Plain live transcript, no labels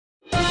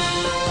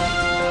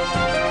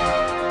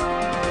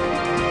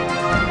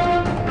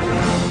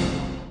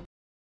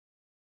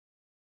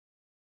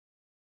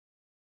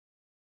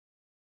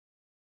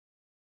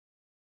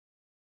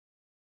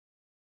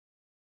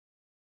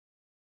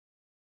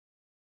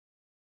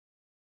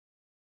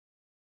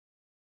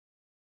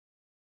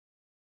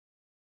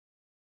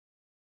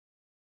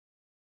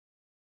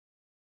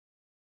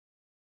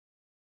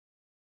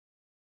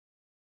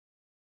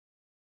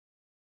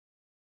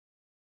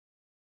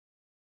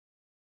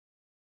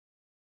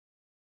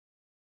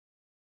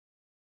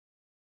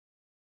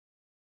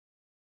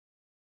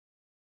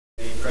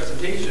A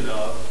presentation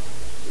of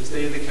the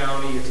state of the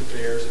county, its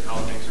affairs, and how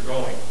things are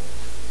going.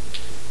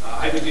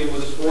 I begin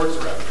with a sports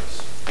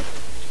reference.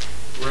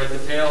 We're at the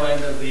tail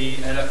end of the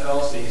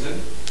NFL season.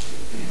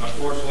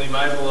 Unfortunately,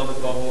 my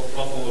beloved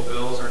Buffalo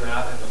Bills are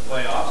not in the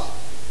playoffs.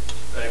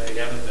 In fact, they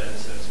haven't been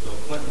since Bill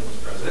Clinton was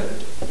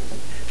president.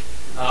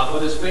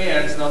 But as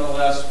fans,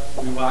 nonetheless,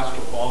 we watch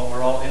football and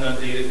we're all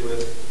inundated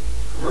with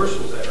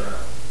commercials that are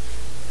on.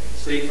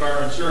 State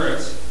Farm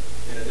Insurance,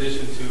 in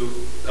addition to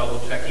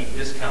double-checking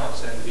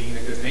discounts and being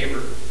a good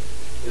neighbor,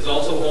 is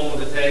also home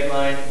with the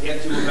tagline,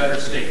 "Get to a better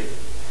state."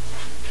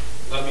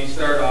 Let me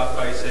start off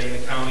by saying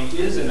the county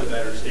is in a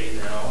better state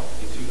now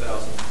in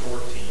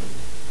 2014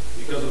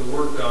 because of the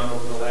work done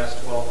over the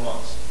last 12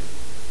 months.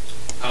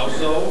 How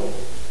so?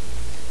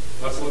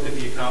 Let's look at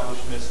the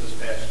accomplishments this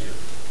past year.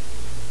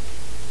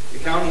 The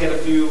county had a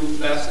few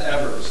best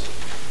evers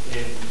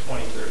in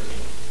 2013.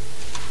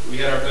 We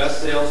had our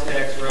best sales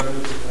tax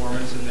revenue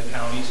performance in the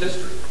county's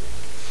history,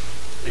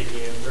 taking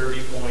in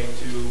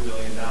 $30.2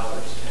 million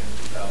in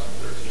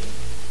 2013.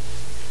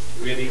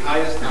 We had the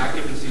highest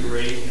occupancy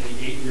rate in the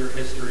 8-year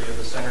history of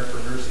the Center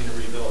for Nursing and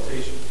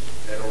Rehabilitation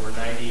at over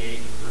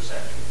 98%.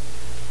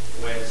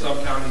 When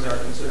some counties are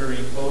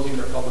considering closing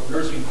their public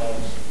nursing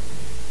homes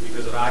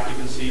because of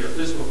occupancy or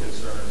fiscal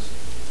concerns,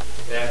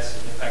 that's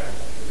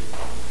impeccable.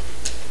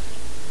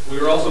 We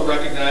were also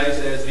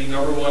recognized as the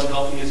 #1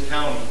 healthiest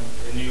county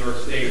in New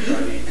York State by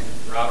the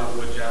Robert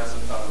Wood Johnson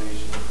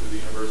Foundation through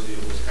the University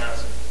of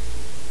Wisconsin.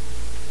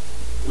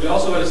 We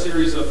also had a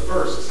series of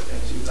firsts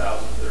in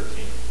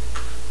 2013.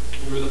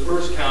 We were the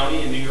first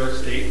county in New York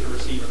State to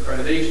receive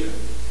accreditation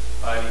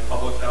by the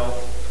Public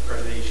Health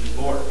Accreditation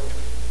Board.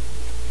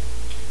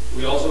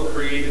 We also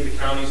created the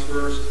county's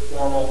first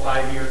formal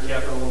 5-year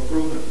capital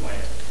improvement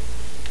plan.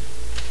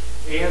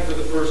 And for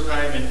the first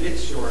time in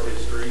its short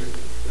history,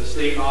 the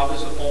State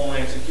Office of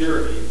Homeland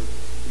Security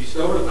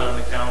bestowed upon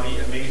the county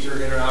a major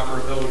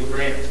interoperability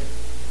grant,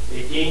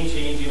 a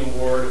game-changing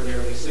award of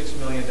nearly $6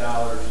 million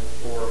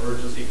for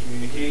emergency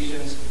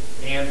communications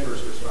and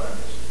first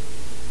responders.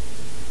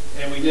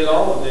 And we did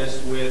all of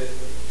this with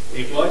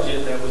a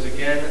budget that was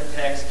again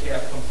tax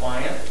cap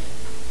compliant.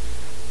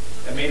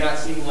 It may not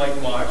seem like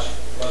much,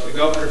 but the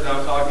governor is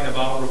now talking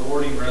about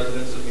rewarding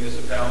residents of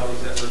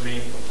municipalities that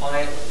remain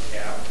compliant with the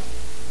cap.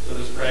 So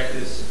this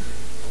practice,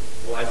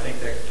 well, I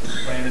think that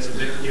plan is a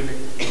bit gimmick,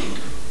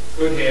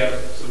 could have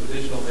some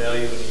additional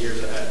value in the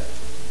years ahead.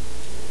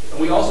 And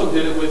we also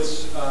did it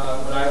with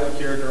what I would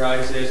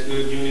characterize as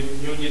good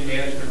union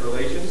management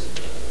relations.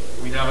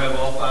 We now have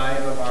all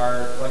 5 of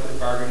our collective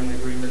bargaining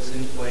agreements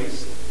in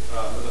place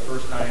for the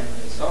first time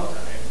in some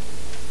time.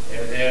 And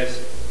it has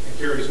and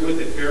carries with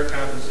it fair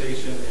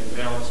compensation and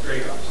balanced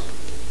trade-offs.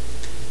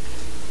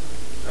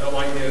 I don't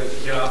want you to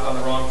get off on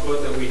the wrong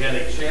foot that we had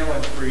a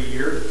challenge-free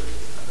year.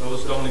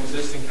 Those don't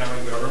exist in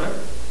county government.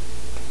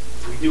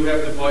 We do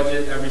have to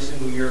budget every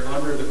single year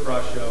under the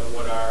crush of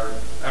what are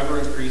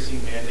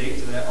ever-increasing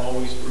mandates, and that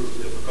always proves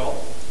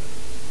difficult.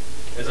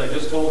 As I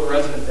just told a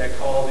resident that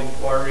called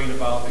inquiring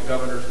about the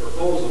governor's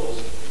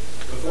proposals,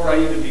 before I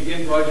even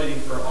begin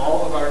budgeting for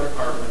all of our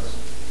departments,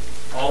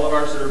 all of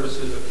our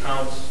services,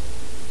 accounts,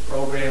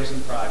 programs,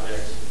 and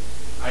projects,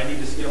 I need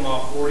to skim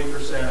off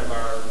 40% of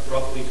our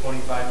roughly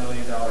 $25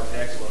 million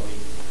tax levy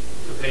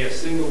to pay a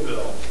single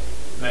bill,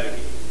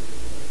 Medicaid.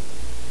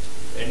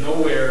 And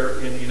nowhere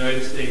in the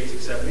United States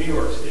except New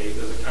York State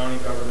does a county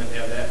government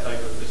have that type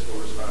of fiscal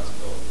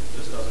responsibility. It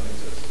just doesn't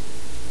exist.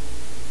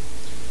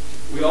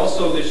 We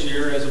also this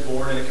year as a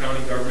board and a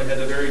county government had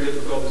the very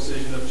difficult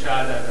decision of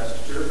child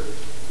divestiture,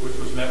 which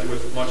was met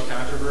with much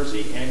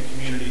controversy and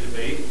community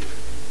debate.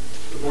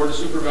 The Board of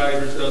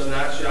Supervisors does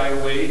not shy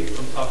away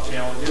from tough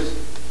challenges.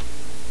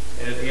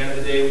 And at the end of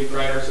the day, we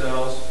pride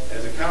ourselves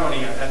as a county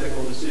on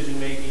ethical decision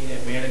making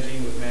and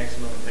managing with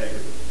maximum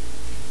integrity.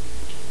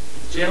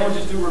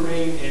 Challenges do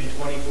remain in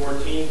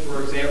 2014.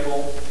 For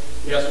example,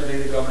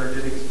 yesterday the governor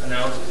did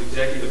announce his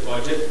executive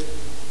budget,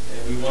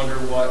 and we wonder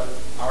what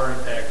our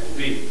impact will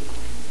be.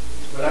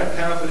 But I'm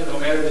confident no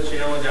matter the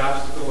challenge,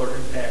 obstacle, or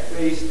impact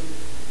faced,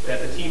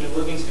 that the team in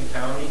Livingston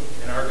County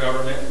and our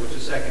government, which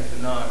is second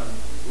to none,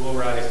 will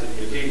rise to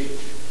the occasion.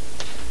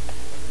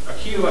 A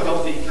key to a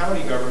healthy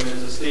county government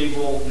is a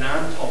stable,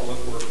 non-public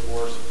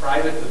workforce,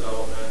 private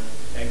development,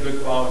 and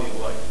good quality of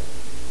life.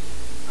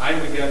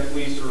 I'm again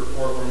pleased to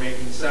report we're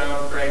making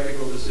sound,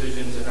 practical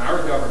decisions in our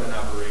government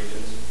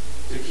operations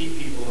to keep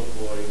people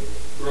employed,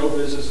 grow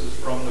businesses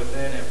from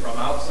within and from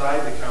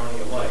outside the county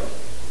alike,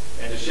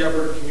 and to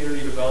shepherd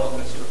community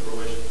developments to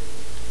fruition.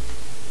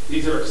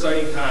 These are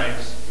exciting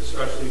times,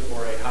 especially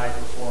for a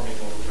high-performing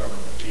local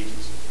government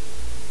agency.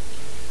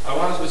 I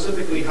want to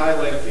specifically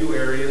highlight a few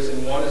areas,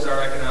 and one is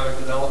our Economic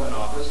Development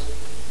Office,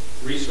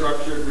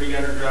 restructured,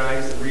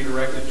 re-energized, and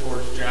redirected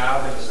towards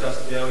job and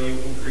assessed value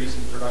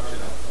increasing production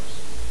outcomes.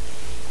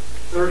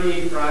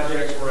 38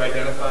 projects were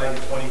identified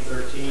in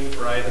 2013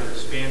 for either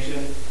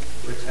expansion,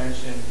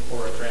 retention,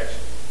 or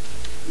attraction.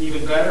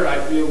 Even better, I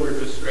feel we're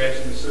just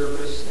scratching the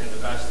surface and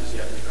the best is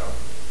yet to come.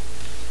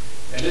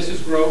 And this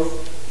is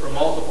growth from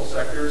multiple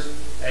sectors,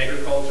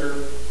 agriculture,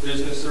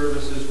 business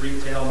services,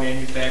 retail,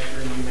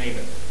 manufacturing, you name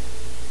it.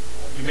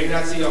 You may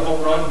not see a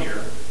home run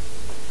here,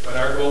 but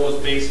our goal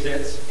is base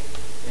hits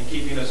and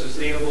keeping a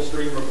sustainable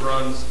stream of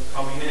runs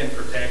coming in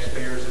for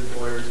taxpayers,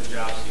 employers, and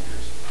job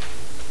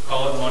seekers.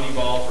 Call it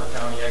Moneyball for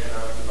county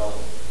economic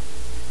development.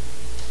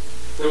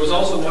 There was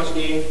also much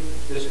gained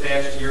this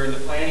past year in the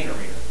planning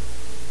arena.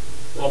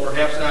 While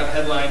perhaps not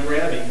headline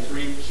grabbing,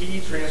 3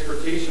 key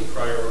transportation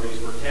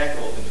priorities were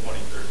tackled in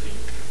 2013.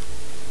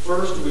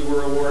 First, we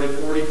were awarded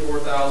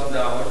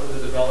 $44,000 for the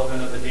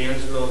development of the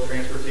Dansville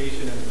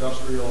Transportation and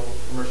Industrial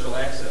Commercial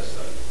Access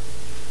Site.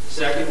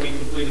 Second, we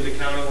completed a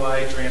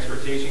countywide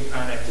transportation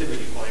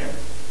connectivity plan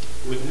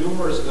with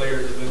numerous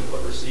layers of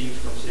input received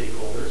from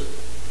stakeholders.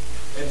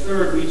 And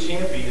third, we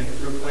championed,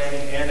 through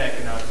planning and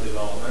economic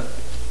development,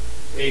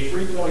 a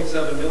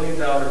 $3.7 million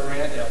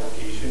grant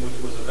application, which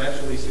was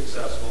eventually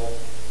successful,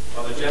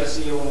 on the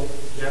Genesee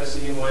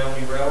and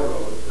Wyoming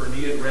Railroad for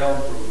needed rail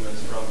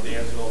improvements from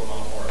Dansville to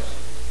Mount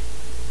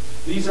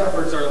Morris. These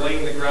efforts are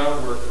laying the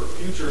groundwork for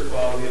future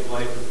quality of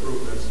life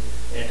improvements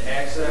and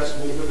access,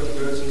 movement of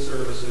goods and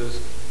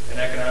services, and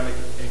economic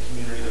and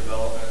community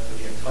development for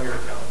the entire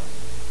county.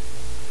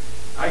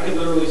 I could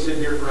literally sit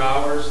here for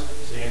hours,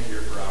 stand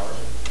here for hours,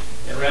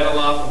 and rattle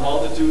off a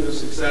multitude of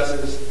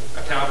successes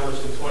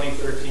accomplished in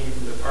 2013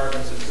 from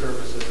departments and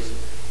services,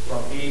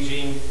 from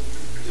aging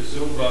to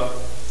Zumba,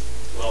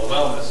 well,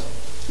 wellness,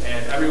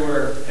 and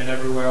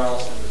everywhere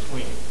else in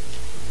between.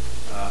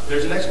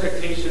 There's an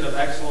expectation of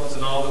excellence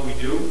in all that we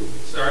do. It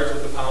starts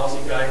with the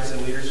policy guidance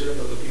and leadership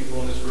of the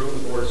people in this room,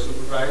 the Board of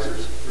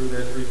Supervisors, through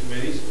their 3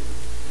 committees.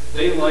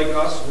 They, like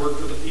us, work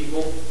for the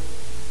people.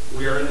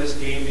 We are in this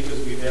game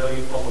because we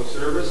value public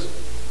service,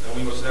 and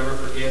we must never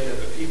forget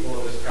that the people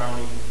of this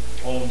county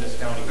own this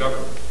county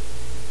government.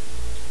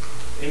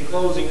 In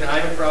closing, I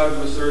am proud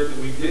to assert that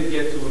we did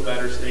get to a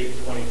better state in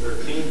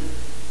 2013.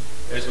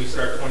 As we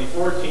start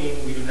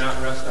 2014, we do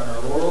not rest on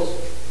our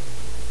laurels.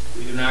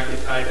 We do not get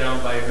tied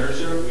down by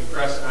inertia. We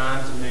press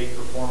on to make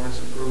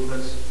performance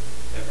improvements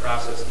and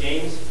process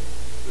gains.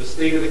 The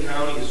state of the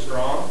county is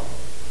strong.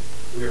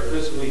 We are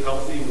fiscally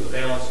healthy with a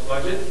balanced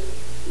budget.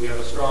 We have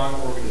a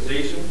strong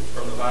organization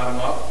from the bottom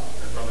up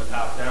and from the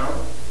top down.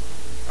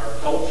 Our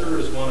culture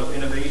is one of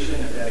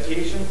innovation and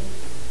dedication,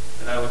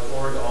 and I look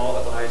forward to all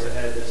that lies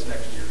ahead this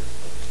next year.